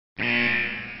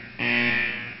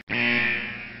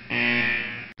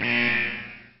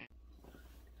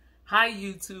Hi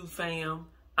YouTube fam,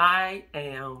 I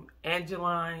am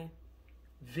Angeline,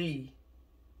 the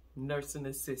nursing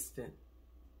assistant.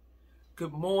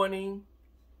 Good morning,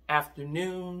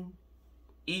 afternoon,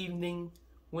 evening,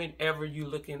 whenever you're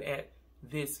looking at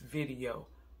this video.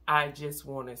 I just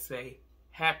want to say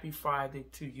happy Friday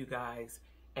to you guys,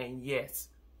 and yes,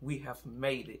 we have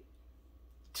made it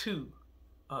through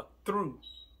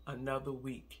another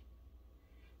week.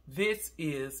 This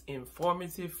is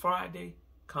Informative Friday.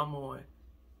 Come on,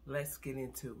 let's get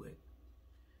into it.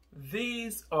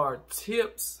 These are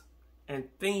tips and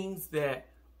things that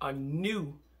a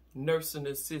new nursing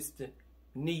assistant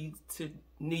needs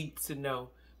to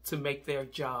know to make their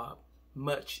job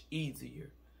much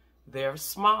easier. They're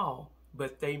small,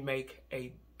 but they make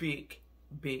a big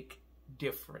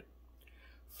difference.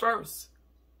 First,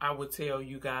 I would tell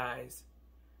you guys,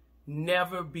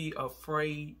 never be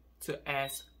afraid to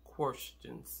ask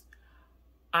questions.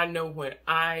 I know when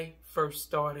I first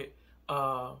started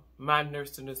my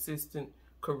nursing assistant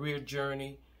career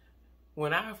journey,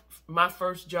 my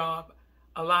first job,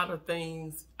 a lot of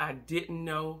things I didn't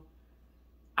know,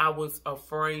 I was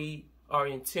afraid or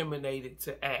intimidated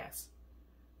to ask,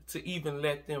 to even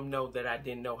let them know that I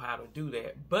didn't know how to do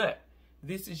that. But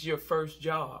this is your first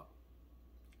job.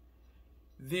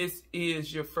 This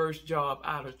is your first job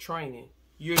out of training.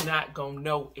 You're not going to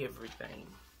know everything.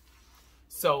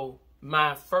 So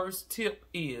my first tip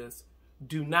is,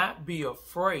 do not be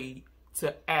afraid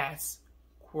to ask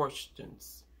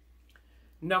questions.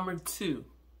 Number 2,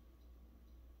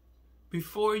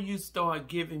 before you start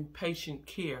giving patient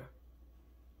care,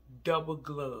 double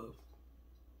glove.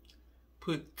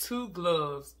 Put 2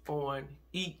 gloves on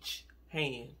each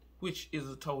hand, which is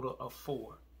a total of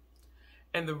 4.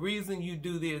 And the reason you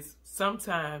do this,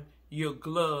 sometimes your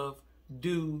glove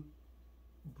do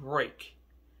break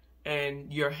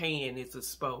and your hand is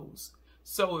exposed.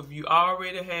 So if you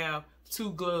already have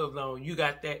 2 gloves on, you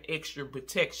got that extra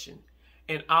protection.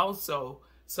 And also,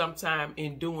 sometime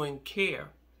in doing care,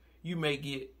 you may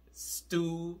get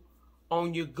stool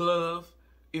on your glove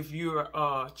if you're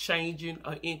changing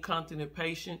an incontinent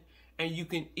patient, and you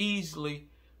can easily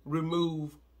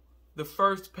remove the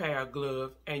first pair of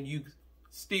gloves and you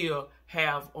still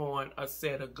have on a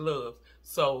set of gloves.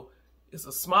 So it's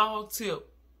a small tip,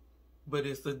 but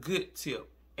it's a good tip,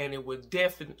 and it will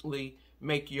definitely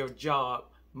make your job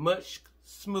much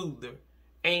smoother.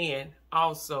 And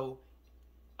also,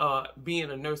 being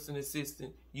a nursing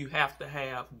assistant, you have to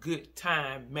have good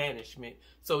time management.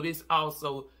 So this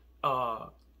also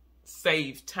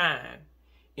saves time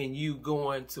in you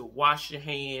going to wash your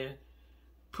hand,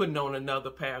 putting on another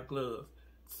pair of gloves.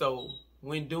 So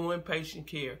when doing patient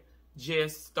care,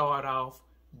 just start off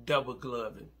double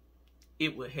gloving.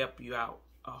 It will help you out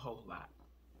a whole lot.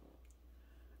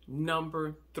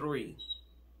 Number 3,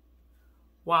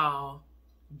 while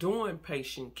doing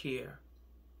patient care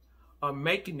or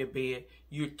making the bed,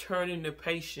 you're turning the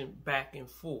patient back and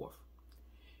forth.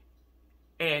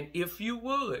 And if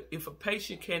a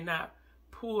patient cannot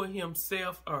pull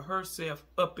himself or herself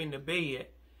up in the bed,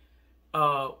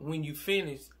 when you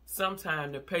finish,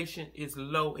 sometimes the patient is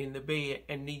low in the bed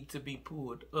and needs to be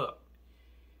pulled up.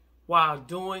 While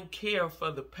doing care for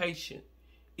the patient,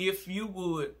 if you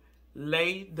would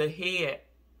lay the head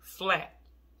flat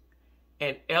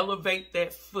and elevate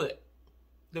that foot,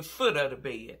 the foot of the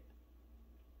bed,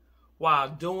 while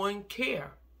doing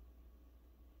care,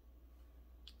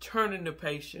 turning the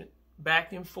patient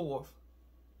back and forth,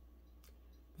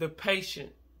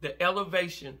 the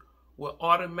elevation will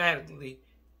automatically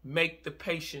make the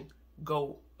patient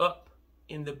go up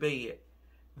in the bed.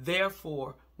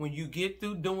 Therefore, when you get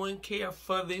through doing care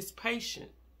for this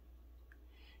patient,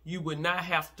 you would not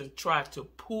have to try to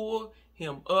pull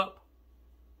him up.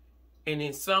 And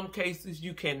in some cases,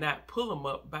 you cannot pull him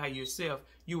up by yourself.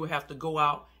 You will have to go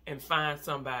out and find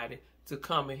somebody to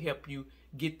come and help you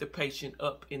get the patient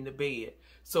up in the bed.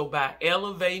 So by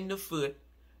elevating the foot,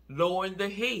 lowering the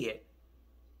head,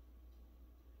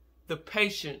 the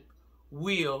patient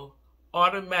will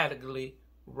automatically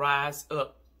rise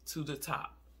up to the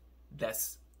top.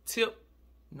 That's tip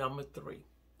number 3.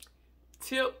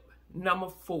 Tip number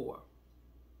 4.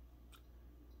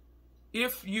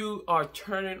 If you are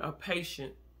turning a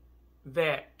patient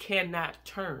that cannot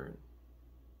turn,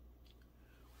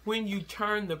 when you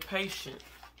turn the patient,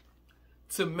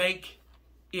 to make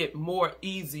it more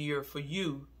easier for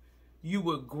you, you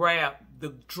will grab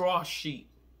the draw sheet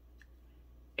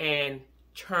and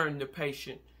turn the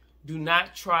patient. Do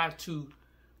not try to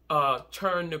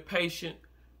turn the patient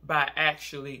by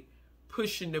actually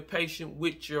pushing the patient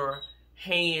with your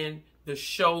hand, the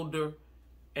shoulder,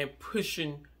 and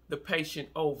pushing the patient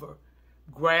over.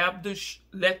 Grab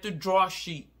let the draw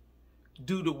sheet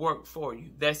do the work for you.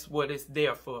 That's what it's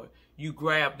there for. You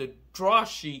grab the draw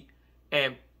sheet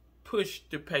and push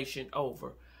the patient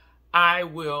over. I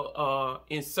will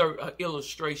insert an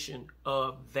illustration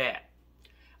of that.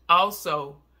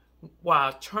 Also,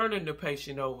 while turning the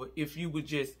patient over, if you would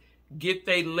just get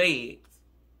their legs,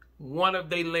 one of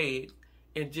their legs,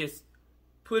 and just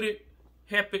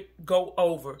help it go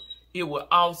over, it will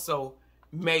also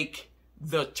make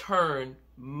the turn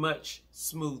much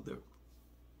smoother.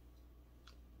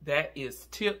 That is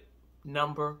tip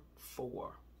number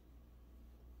 4.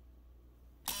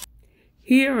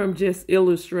 Here I'm just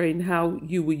illustrating how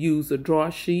you would use a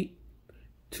draw sheet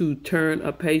to turn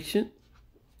a patient.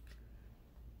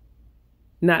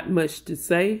 Not much to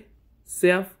say,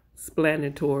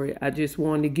 self-explanatory. I just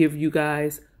wanted to give you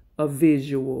guys a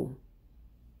visual.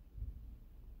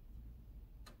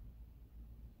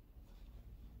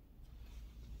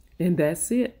 And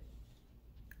that's it.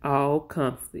 All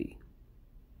comfy.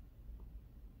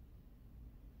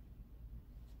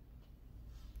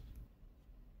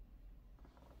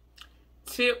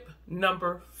 Tip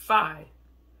number 5.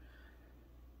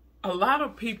 A lot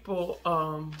of people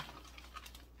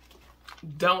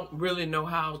don't really know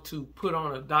how to put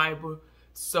on a diaper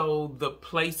so the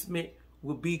placement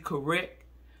will be correct.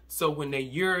 So when they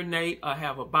urinate or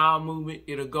have a bowel movement,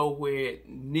 it'll go where it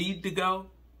needs to go,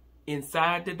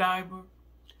 inside the diaper.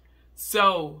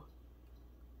 So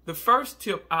the first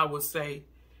tip I would say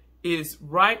is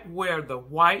right where the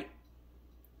white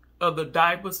of the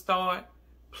diaper start,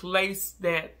 place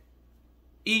that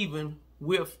even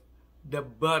with the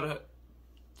butter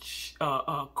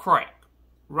crack.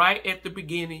 Right at the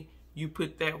beginning, you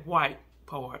put that white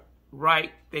part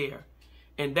right there.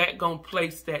 And that gonna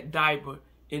place that diaper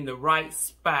in the right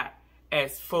spot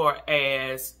as far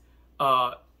as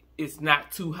it's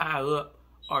not too high up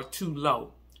or too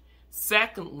low.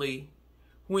 Secondly,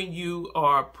 when you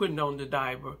are putting on the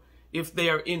diaper, if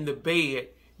they're in the bed,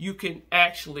 you can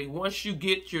actually, once you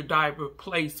get your diaper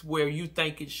placed where you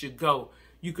think it should go,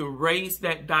 you can raise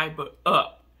that diaper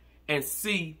up and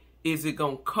see, is it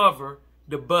going to cover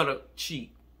the butter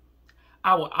cheek?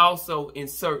 I will also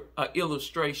insert an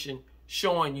illustration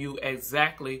showing you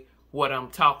exactly what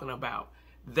I'm talking about.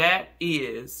 That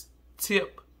is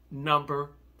tip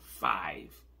number 5.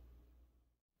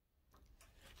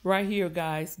 Right here,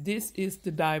 guys, this is the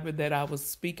diaper that I was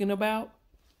speaking about.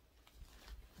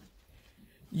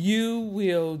 You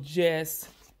will just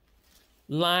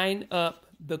line up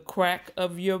the crack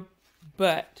of your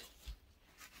butt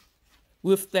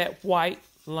with that white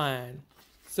line.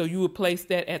 So you will place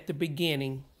that at the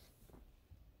beginning.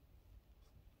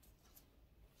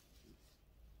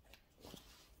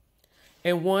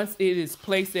 And once it is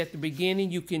placed at the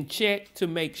beginning, you can check to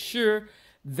make sure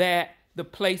that the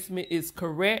placement is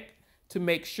correct, to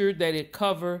make sure that it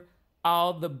covers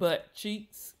all the butt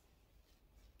cheeks.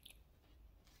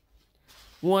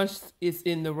 Once it's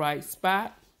in the right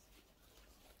spot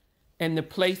and the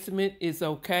placement is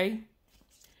okay,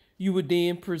 you would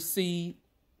then proceed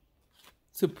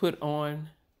to put on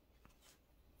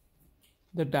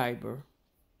the diaper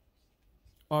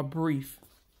or brief.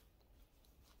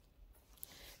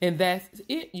 And that's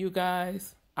it, you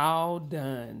guys. All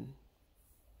done.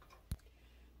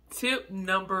 Tip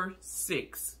number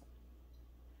 6.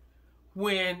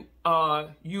 When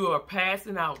you are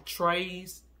passing out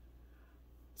trays,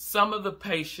 some of the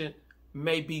patient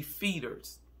may be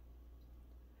feeders.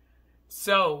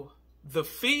 So the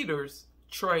feeders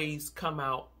trays come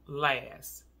out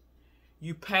last.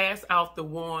 You pass out the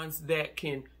ones that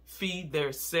can feed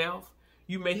themselves.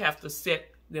 You may have to set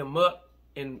them up.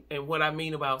 And what I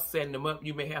mean about setting them up,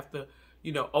 you may have to,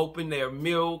 open their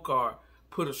milk or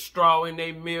put a straw in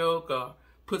their milk or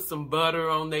put some butter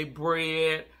on their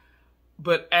bread.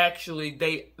 But actually,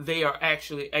 they are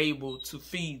actually able to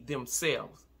feed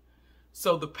themselves.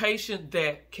 So the patient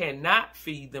that cannot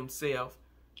feed themselves,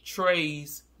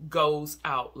 trays goes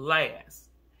out last.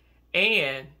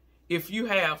 And if you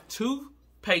have 2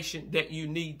 patients that you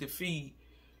need to feed,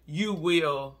 you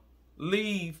will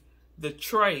leave the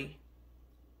tray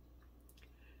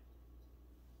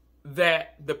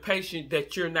that the patient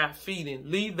that you're not feeding,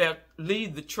 leave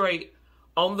the tray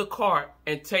on the cart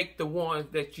and take the ones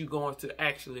that you're going to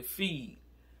actually feed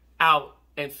out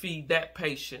and feed that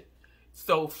patient.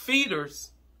 So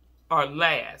feeders are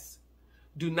last.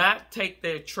 Do not take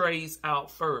their trays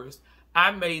out first.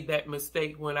 I made that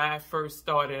mistake when I first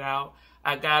started out.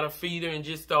 I got a feeder and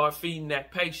just started feeding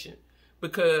that patient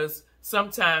because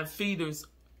sometimes feeders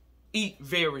eat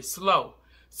very slow.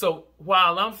 So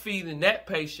while I'm feeding that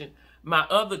patient, my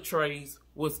other trays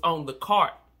was on the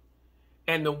cart.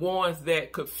 and the ones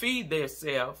that could feed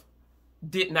themselves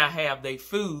did not have their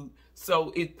food.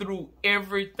 So it threw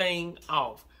everything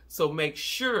off. So make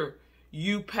sure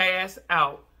you pass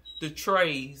out the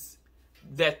trays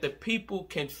that the people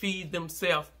can feed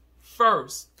themselves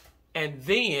first, and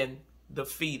then the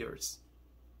feeders.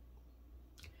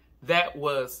 That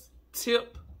was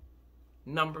tip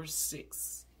number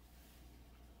 6.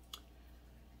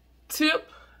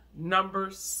 Tip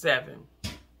number 7.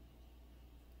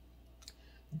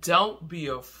 Don't be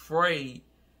afraid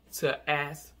to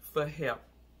ask for help,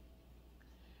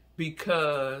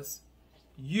 because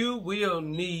you will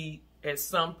need at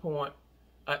some point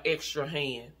an extra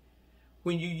hand.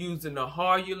 When you're using the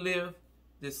Harrier lift,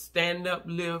 the stand-up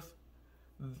lift,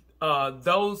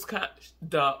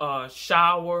 the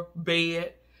shower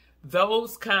bed,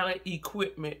 those kind of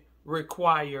equipment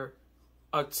require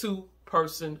a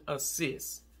 2-person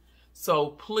assist. So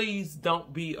please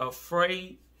don't be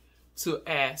afraid to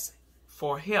ask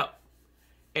for help.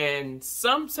 And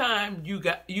sometimes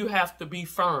you have to be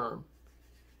firm.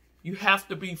 You have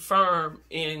to be firm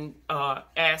in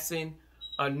asking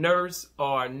a nurse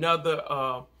or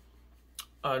another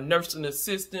nursing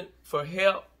assistant for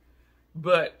help,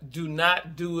 but do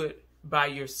not do it by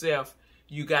yourself.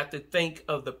 You got to think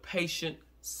of the patient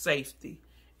safety,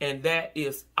 and that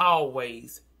is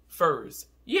always first.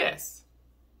 Yes,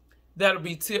 that'll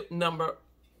be tip number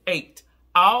 8.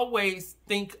 Always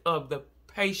think of the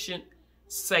patient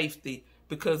safety,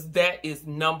 because that is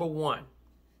number 1.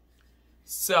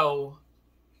 So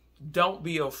don't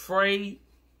be afraid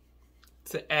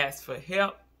to ask for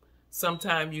help.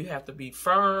 Sometimes you have to be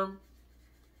firm,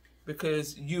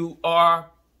 because you are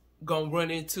going to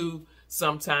run into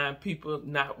sometimes people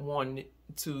not wanting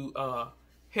to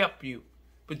help you.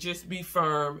 But just be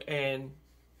firm and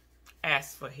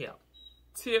ask for help.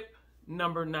 Tip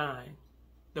number 9,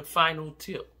 the final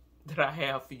tip that I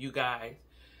have for you guys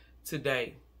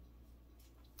today.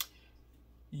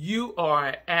 You are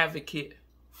an advocate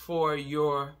for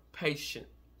your patient.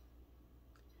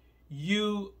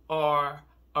 You are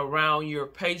around your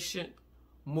patient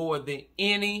more than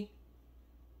any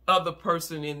other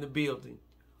person in the building,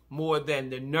 more than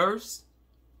the nurse,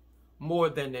 more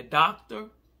than the doctor,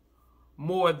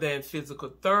 more than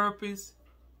physical therapist,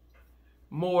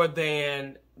 more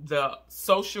than the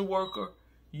social worker.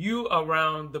 You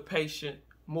around the patient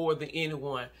more than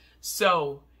anyone.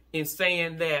 So in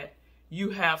saying that,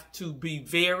 you have to be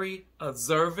very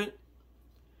observant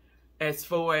as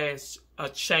far as a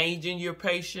change in your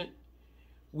patient.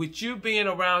 With you being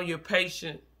around your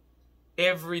patient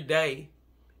every day,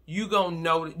 you're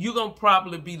gonna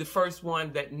probably be the first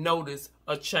one that notice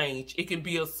a change. It can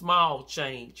be a small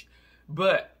change,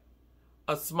 but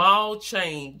a small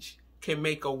change can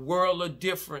make a world of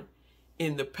difference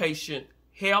in the patient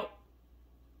health,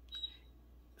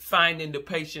 finding the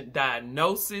patient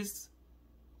diagnosis.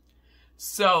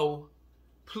 So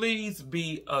please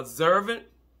be observant,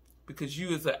 because you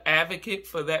is an advocate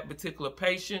for that particular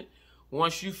patient.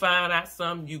 Once you find out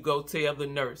something, you go tell the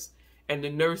nurse, and the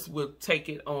nurse will take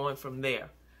it on from there.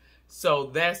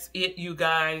 So that's it, you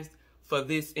guys, for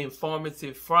this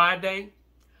Informative Friday.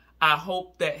 I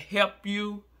hope that helped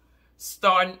you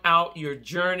starting out your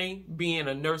journey being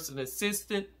a nursing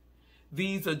assistant.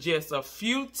 These are just a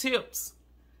few tips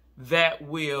that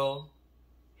will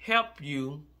help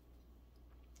you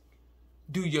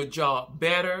do your job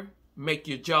better, make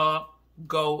your job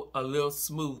go a little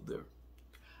smoother.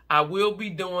 I will be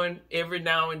doing every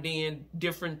now and then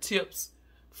different tips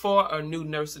for a new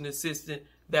nursing assistant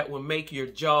that will make your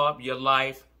job, your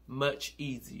life much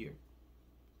easier.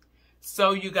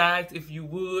 So you guys, if you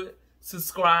would,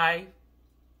 subscribe,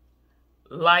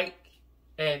 like,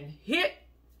 and hit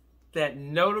that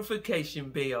notification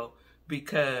bell,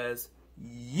 because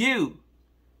you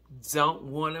don't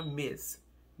want to miss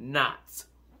not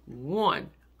one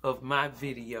of my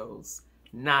videos.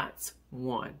 Not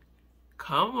one.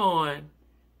 Come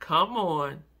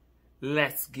on,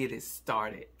 let's get it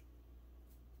started.